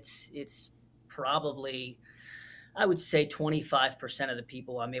calling, it's probably, I would say 25% of the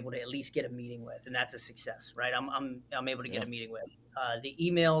people I'm able to at least get a meeting with, and that's a success, right? I'm able to get a meeting with. The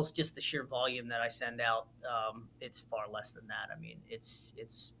emails, just the sheer volume that I send out, it's far less than that. I mean,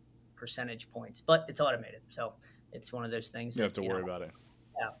 it's percentage points, but it's automated, so it's one of those things. You have to worry about it.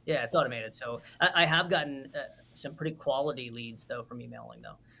 Yeah, it's automated. So I have gotten some pretty quality leads though from emailing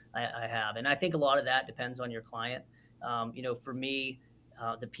though. I have, and I think a lot of that depends on your client. For me,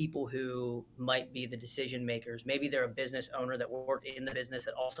 the people who might be the decision makers, maybe they're a business owner that worked in the business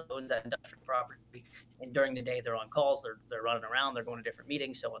that also owns that industrial property, and during the day they're on calls, they're running around, they're going to different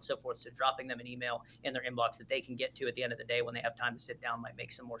meetings, so on and so forth. So dropping them an email in their inbox that they can get to at the end of the day when they have time to sit down might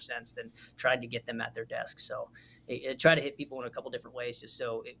make some more sense than trying to get them at their desk. So try to hit people in a couple different ways, just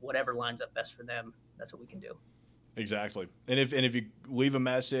so whatever lines up best for them, that's what we can do. Exactly. And if you leave a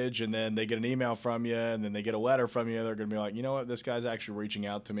message and then they get an email from you and then they get a letter from you, they're going to be like, you know what, this guy's actually reaching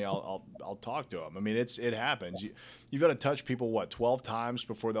out to me. I'll talk to him. I mean, it happens. You've got to touch people 12 times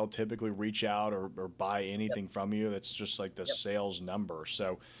before they'll typically reach out or buy anything from you. That's just like the sales number.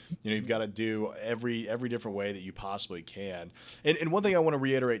 So, you've got to do every different way that you possibly can. And one thing I want to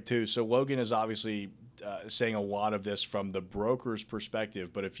reiterate too. So Logan is obviously saying a lot of this from the broker's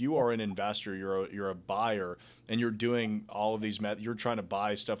perspective, but if you are an investor, you're a buyer, and you're doing all of these you're trying to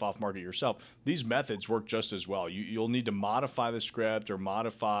buy stuff off market yourself, these methods work just as well. You'll need to modify the script or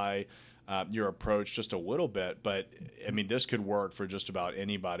modify your approach just a little bit, but I mean, this could work for just about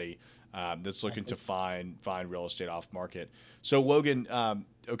anybody that's looking to find real estate off market. So Logan,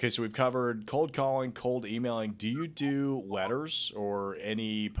 okay, so we've covered cold calling, cold emailing. Do you do letters or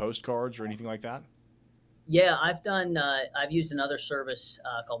any postcards or anything like that? Yeah, I've used another service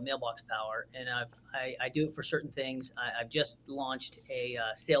called Mailbox Power, and I do it for certain things. I've just launched a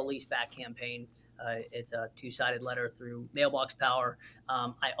sale leaseback campaign. It's a two-sided letter through Mailbox Power.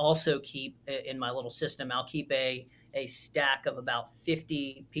 I also keep in my little system, I'll keep a stack of about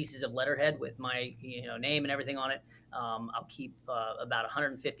 50 pieces of letterhead with my name and everything on it. I'll keep about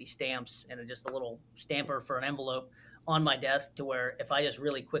 150 stamps and just a little stamper for an envelope on my desk, to where if I just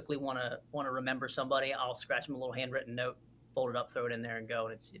really quickly want to remember somebody, I'll scratch them a little handwritten note, fold it up, throw it in there, and go.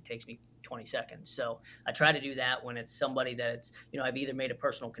 And it takes me 20 seconds. So I try to do that when it's somebody that it's I've either made a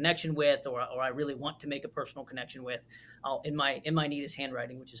personal connection with, or I really want to make a personal connection with. I'll in my neatest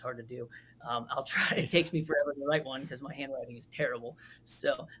handwriting, which is hard to do. I'll try. It takes me forever to write one because my handwriting is terrible.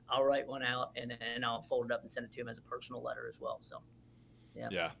 So I'll write one out and I'll fold it up and send it to him as a personal letter as well. So.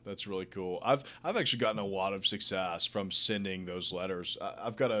 Yeah, that's really cool. I've actually gotten a lot of success from sending those letters.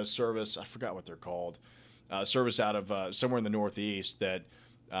 I've got a service, I forgot what they're called, service out of somewhere in the Northeast that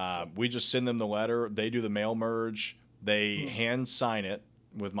we just send them the letter. They do the mail merge. They hand sign it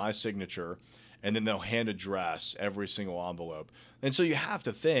with my signature, and then they'll hand address every single envelope. And so you have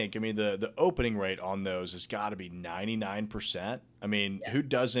to think, I mean, the opening rate on those has got to be 99%. I mean, who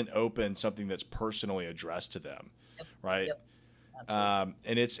doesn't open something that's personally addressed to them, right? Yep.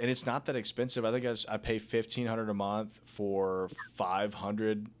 And it's not that expensive. I think I pay $1,500 a month for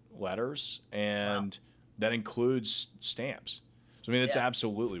 500 letters, and that includes stamps. So I mean, it's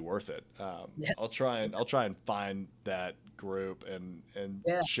absolutely worth it. I'll try and find that group and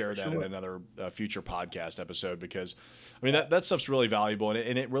Yeah, share for that in sure. another future podcast episode, because I mean that stuff's really valuable,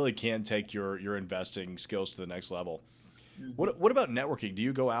 and it really can take your investing skills to the next level. Hmm. What about networking? Do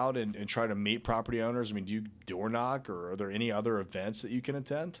you go out and try to meet property owners? I mean, do you door knock, or are there any other events that you can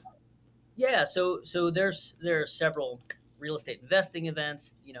attend? Yeah, so there are several real estate investing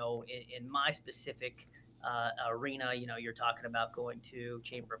events. In my specific arena, you're talking about going to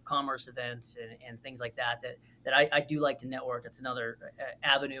Chamber of Commerce events and things like that. That I do like to network. It's another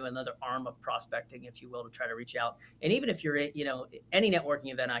avenue, another arm of prospecting, if you will, to try to reach out. And even if you're, any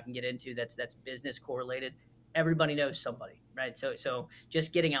networking event I can get into that's business correlated, everybody knows somebody, right? So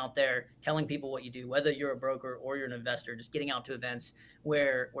just getting out there, telling people what you do, whether you're a broker or you're an investor, just getting out to events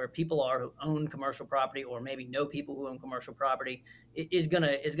where people are who own commercial property or maybe know people who own commercial property is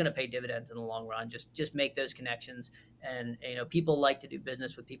gonna pay dividends in the long run. Just make those connections, and people like to do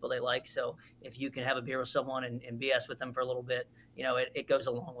business with people they like. So if you can have a beer with someone and BS with them for a little bit, it goes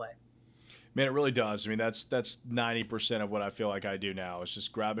a long way. Man, it really does. I mean, that's 90% of what I feel like I do now. It's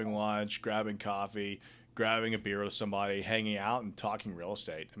just grabbing lunch, grabbing coffee, grabbing a beer with somebody, hanging out, and talking real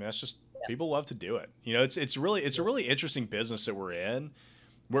estate. I mean, that's just people love to do it. It's a really interesting business that we're in,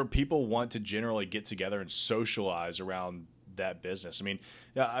 where people want to generally get together and socialize around that business. I mean,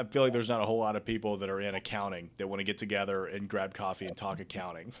 yeah, I feel like there's not a whole lot of people that are in accounting that want to get together and grab coffee and talk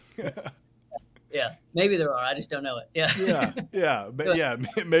accounting. Yeah, maybe there are. I just don't know it. Yeah. Yeah, yeah, but yeah,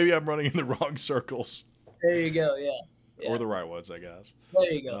 maybe I'm running in the wrong circles, There you go. Yeah. or Yeah. the right ones, I guess.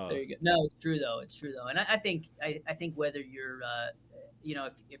 There you go. Uh, There you go. No, it's true though. It's true though. And I think whether you're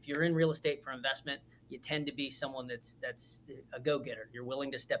if you're in real estate for investment, you tend to be someone that's a go getter. You're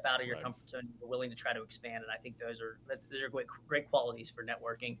willing to step out of your right. comfort zone. You're willing to try to expand. And I think those are great qualities for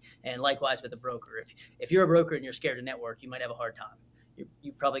networking. And likewise with a broker. If you're a broker and you're scared to network, you might have a hard time.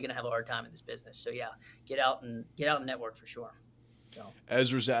 You're probably going to have a hard time in this business. So yeah, get out and network for sure. So.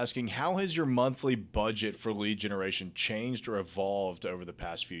 Ezra's asking, how has your monthly budget for lead generation changed or evolved over the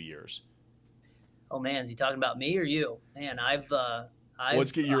past few years? Oh man, is he talking about me or you? Man,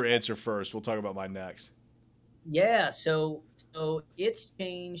 Let's get your answer first. We'll talk about mine next. yeah. So it's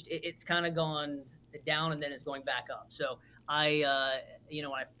changed. It's kind of gone down and then it's going back up. So when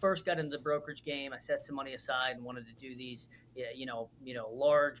I first got into the brokerage game, I set some money aside and wanted to do these,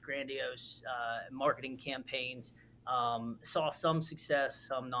 large, grandiose marketing campaigns. Saw some success,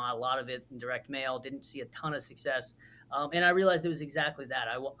 some not. A lot of it in direct mail. Didn't see a ton of success, and I realized it was exactly that.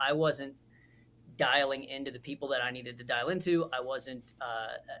 I wasn't dialing into the people that I needed to dial into. I wasn't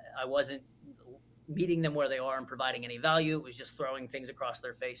meeting them where they are and providing any value. It was just throwing things across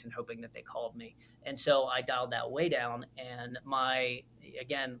their face and hoping that they called me. And so I dialed that way down. And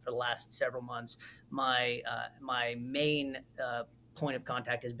again, for the last several months, my main point of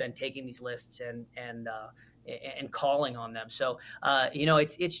contact has been taking these lists and calling on them. So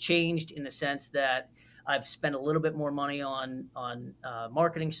it's changed in the sense that I've spent a little bit more money on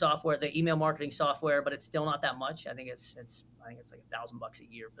marketing software, the email marketing software, but it's still not that much. I think it's like $1,000 a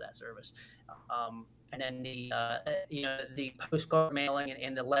year for that service. And then the postcard mailing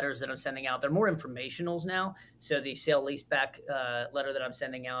and the letters that I'm sending out, they're more informationals now. So the sale leaseback letter that I'm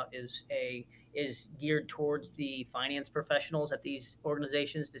sending out is geared towards the finance professionals at these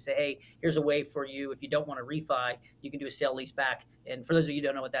organizations to say, hey, here's a way for you. If you don't want to refi, you can do a sale leaseback. And for those of you who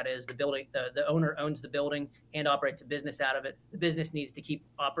don't know what that is, the owner owns the building and operates a business out of it. The business needs to keep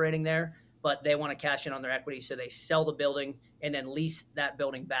operating there, but they want to cash in on their equity, so they sell the building and then lease that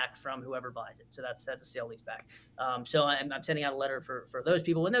building back from whoever buys it. So that's a sale leaseback. So I'm sending out a letter for those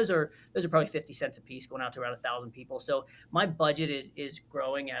people, and those are probably 50 cents a piece, going out to around 1,000 people. So my budget is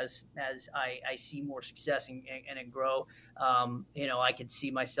growing as I see more success and it grow. I could see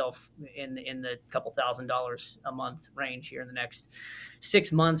myself in the couple $1,000s a month range here in the next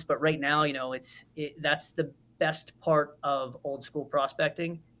 6 months. But right now, that's the best part of old school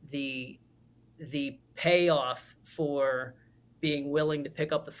prospecting. The payoff for being willing to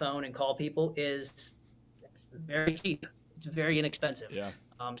pick up the phone and call people it's very cheap. It's very inexpensive. Yeah.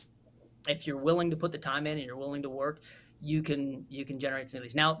 If you're willing to put the time in and you're willing to work, you can generate some of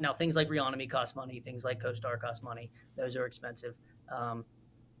these. Now things like Reonomy cost money. Things like CoStar cost money. Those are expensive.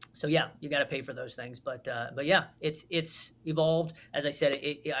 So yeah, you got to pay for those things. But yeah, it's evolved. As I said,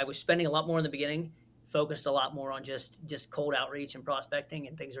 I was spending a lot more in the beginning, focused a lot more on just cold outreach and prospecting,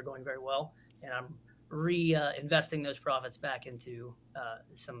 and things are going very well. And I'm investing those profits back into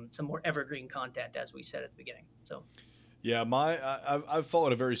some more evergreen content, as we said at the beginning. So. Yeah, I've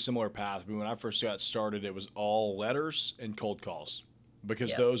followed a very similar path. I mean, when I first got started, it was all letters and cold calls,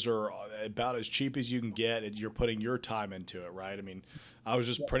 because those are about as cheap as you can get. You're putting your time into it, right? I mean, I was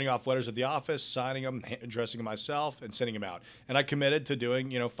just printing off letters at the office, signing them, addressing them myself, and sending them out. And I committed to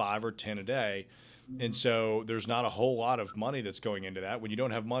doing, 5 or 10 a day. And so there's not a whole lot of money that's going into that. When you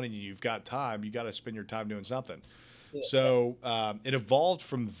don't have money and you've got time, you got to spend your time doing something. So it evolved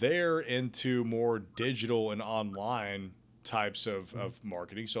from there into more digital and online types of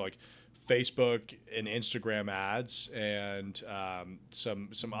marketing. So like Facebook and Instagram ads and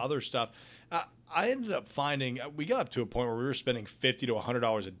some other stuff. I ended up finding we got up to a point where we were spending $50 to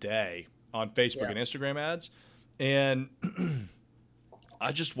 $100 a day on Facebook and Instagram ads, and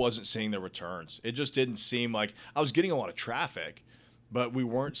I just wasn't seeing the returns. It just didn't seem like I was getting a lot of traffic, but we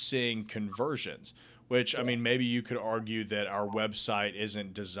weren't seeing conversions. Which, I mean, maybe you could argue that our website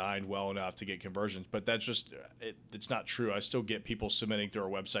isn't designed well enough to get conversions, but that's just, it's not true. I still get people submitting through our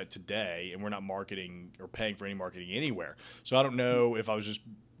website today, and we're not marketing or paying for any marketing anywhere. So I don't know if I was just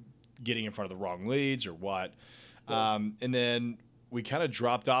getting in front of the wrong leads or what. And then we kind of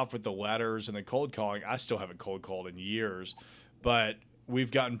dropped off with the letters and the cold calling. I still haven't cold called in years, but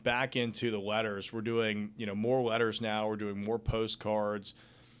we've gotten back into the letters. We're doing, more letters now. We're doing more postcards.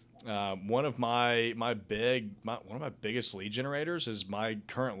 One of my biggest lead generators is my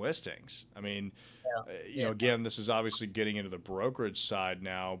current listings. I mean, again, this is obviously getting into the brokerage side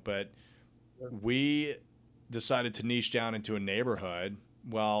now, but we decided to niche down into a neighborhood.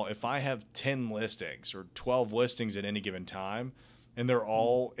 Well, if I have 10 listings or 12 listings at any given time, and they're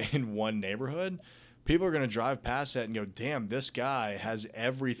all in one neighborhood, people are going to drive past that and go, damn, this guy has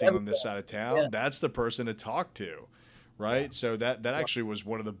everything on this side of town. Yeah. That's the person to talk to. Right. So that actually was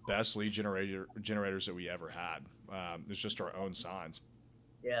one of the best lead generators that we ever had. It's just our own signs.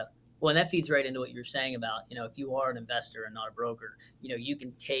 Yeah. Well, and that feeds right into what you were saying about, if you are an investor and not a broker, you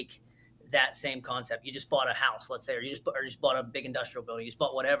can take that same concept. You just bought a house, let's say, or you just bought a big industrial building, you just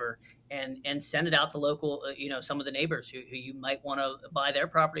bought whatever, and send it out to local, some of the neighbors who you might want to buy their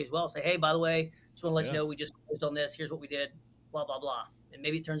property as well. Say, hey, by the way, just want to let you know, we just closed on this. Here's what we did, blah, blah, blah. And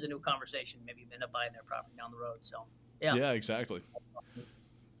maybe it turns into a conversation. Maybe you end up buying their property down the road. So. Yeah, exactly.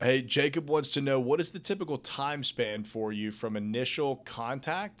 Hey, Jacob wants to know, what is the typical time span for you from initial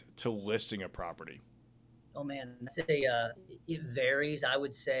contact to listing a property? Oh man, it varies. I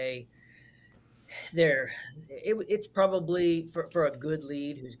would say it's probably for a good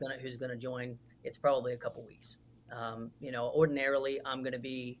lead who's gonna join. It's probably a couple weeks. Ordinarily I'm gonna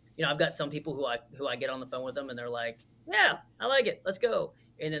be. I've got some people who I get on the phone with them and they're like, yeah, I like it. Let's go.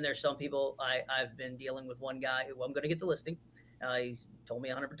 And then there's some people I've been dealing with one guy who I'm going to get the listing. He's told me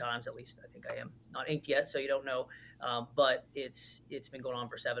 100 times at least. I think I am not inked yet, so you don't know. But it's been going on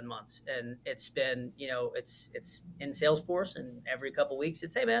for 7 months, and it's been it's in Salesforce, and every couple of weeks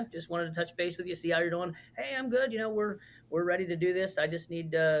it's, hey man, just wanted to touch base with you, see how you're doing. Hey, I'm good. We're ready to do this. I just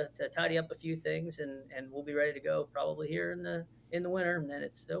need to tidy up a few things, and we'll be ready to go probably here in the winter, and then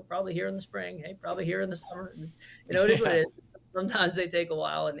it's probably here in the spring. Hey, probably here in the summer. It is what it is. Sometimes they take a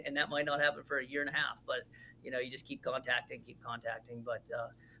while, and that might not happen for a year and a half, but you just keep contacting.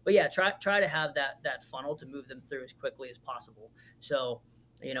 But yeah, try to have that funnel to move them through as quickly as possible. So,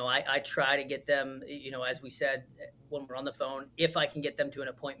 I try to get them, as we said, when we're on the phone, if I can get them to an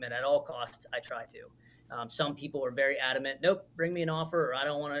appointment at all costs, I try to. Some people are very adamant. Nope, bring me an offer, or I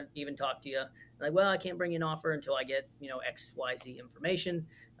don't want to even talk to you. Like, well, I can't bring you an offer until I get, X, Y, Z information.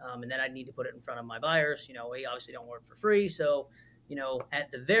 And then I need to put it in front of my buyers. We obviously don't work for free. So,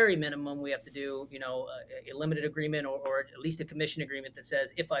 at the very minimum, we have to do, a limited agreement or at least a commission agreement that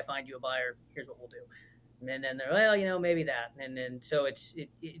says, if I find you a buyer, here's what we'll do. And then they're, well, maybe that. And then, so it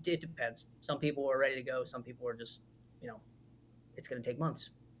depends. Some people are ready to go. Some people are just, it's going to take months.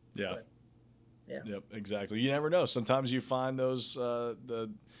 Yeah. But, yeah. Yep. Exactly. You never know. Sometimes you find those,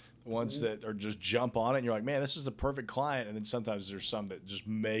 the ones that are just jump on it and you're like, man, this is the perfect client. And then sometimes there's some that just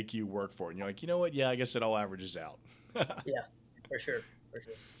make you work for it. And you're like, you know what? Yeah, I guess it all averages out. Yeah, for sure.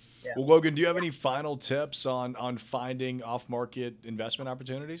 Yeah. Well, Logan, do you have any final tips on finding off-market investment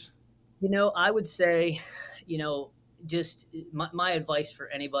opportunities? I would say, just my advice for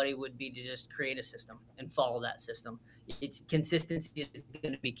anybody would be to just create a system and follow that system. It's consistency is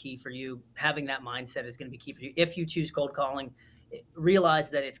going to be key for you. Having that mindset is going to be key for you. If you choose cold calling, realize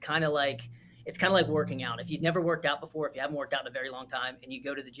that it's kind of like working out. If you've never worked out before, if you haven't worked out in a very long time, and you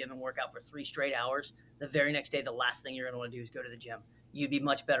go to the gym and work out for 3 straight hours, the very next day, the last thing you're going to want to do is go to the gym. You'd be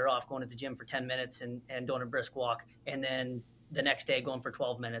much better off going to the gym for 10 minutes and doing a brisk walk, and then the next day going for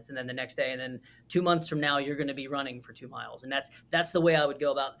 12 minutes, and then the next day, and then 2 months from now, you're going to be running for 2 miles. And that's the way I would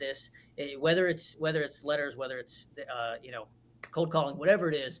go about this. Whether it's letters, whether it's cold calling, whatever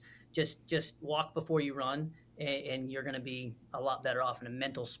it is, just walk before you run. And you're going to be a lot better off in a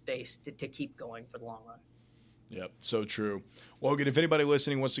mental space to keep going for the long run. Yep, so true. Logan, if anybody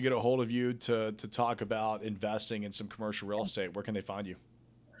listening wants to get a hold of you to talk about investing in some commercial real estate, where can they find you?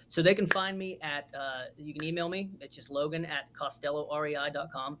 So they can find me at, you can email me. It's just Logan at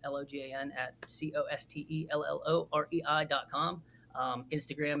costellorei.com, Logan at COSTELLOREI.com.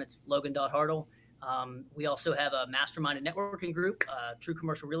 Instagram, it's logan.hartle. We also have a mastermind and networking group, True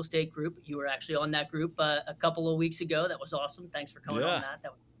Commercial Real Estate group. You were actually on that group a couple of weeks ago. That was awesome. Thanks for coming on that.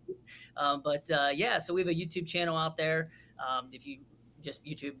 That was yeah, so we have a YouTube channel out there. If you just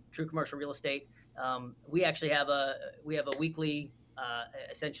YouTube True Commercial Real Estate, we actually have a weekly.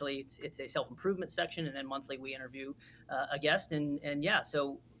 Essentially, it's a self-improvement section, and then monthly we interview a guest, and yeah.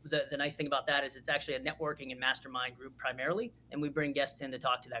 So the nice thing about that is it's actually a networking and mastermind group primarily, and we bring guests in to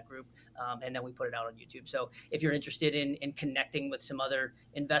talk to that group, and then we put it out on YouTube. So if you're interested in connecting with some other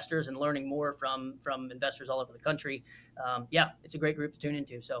investors and learning more from investors all over the country, yeah, it's a great group to tune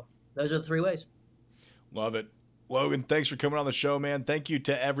into. So those are the 3 ways. Love it. Logan, thanks for coming on the show, man. Thank you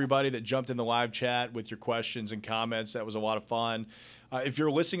to everybody that jumped in the live chat with your questions and comments. That was a lot of fun. If you're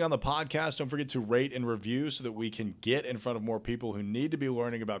listening on the podcast, don't forget to rate and review so that we can get in front of more people who need to be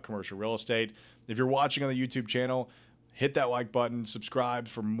learning about commercial real estate. If you're watching on the YouTube channel, hit that like button, subscribe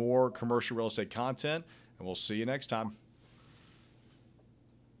for more commercial real estate content, and we'll see you next time.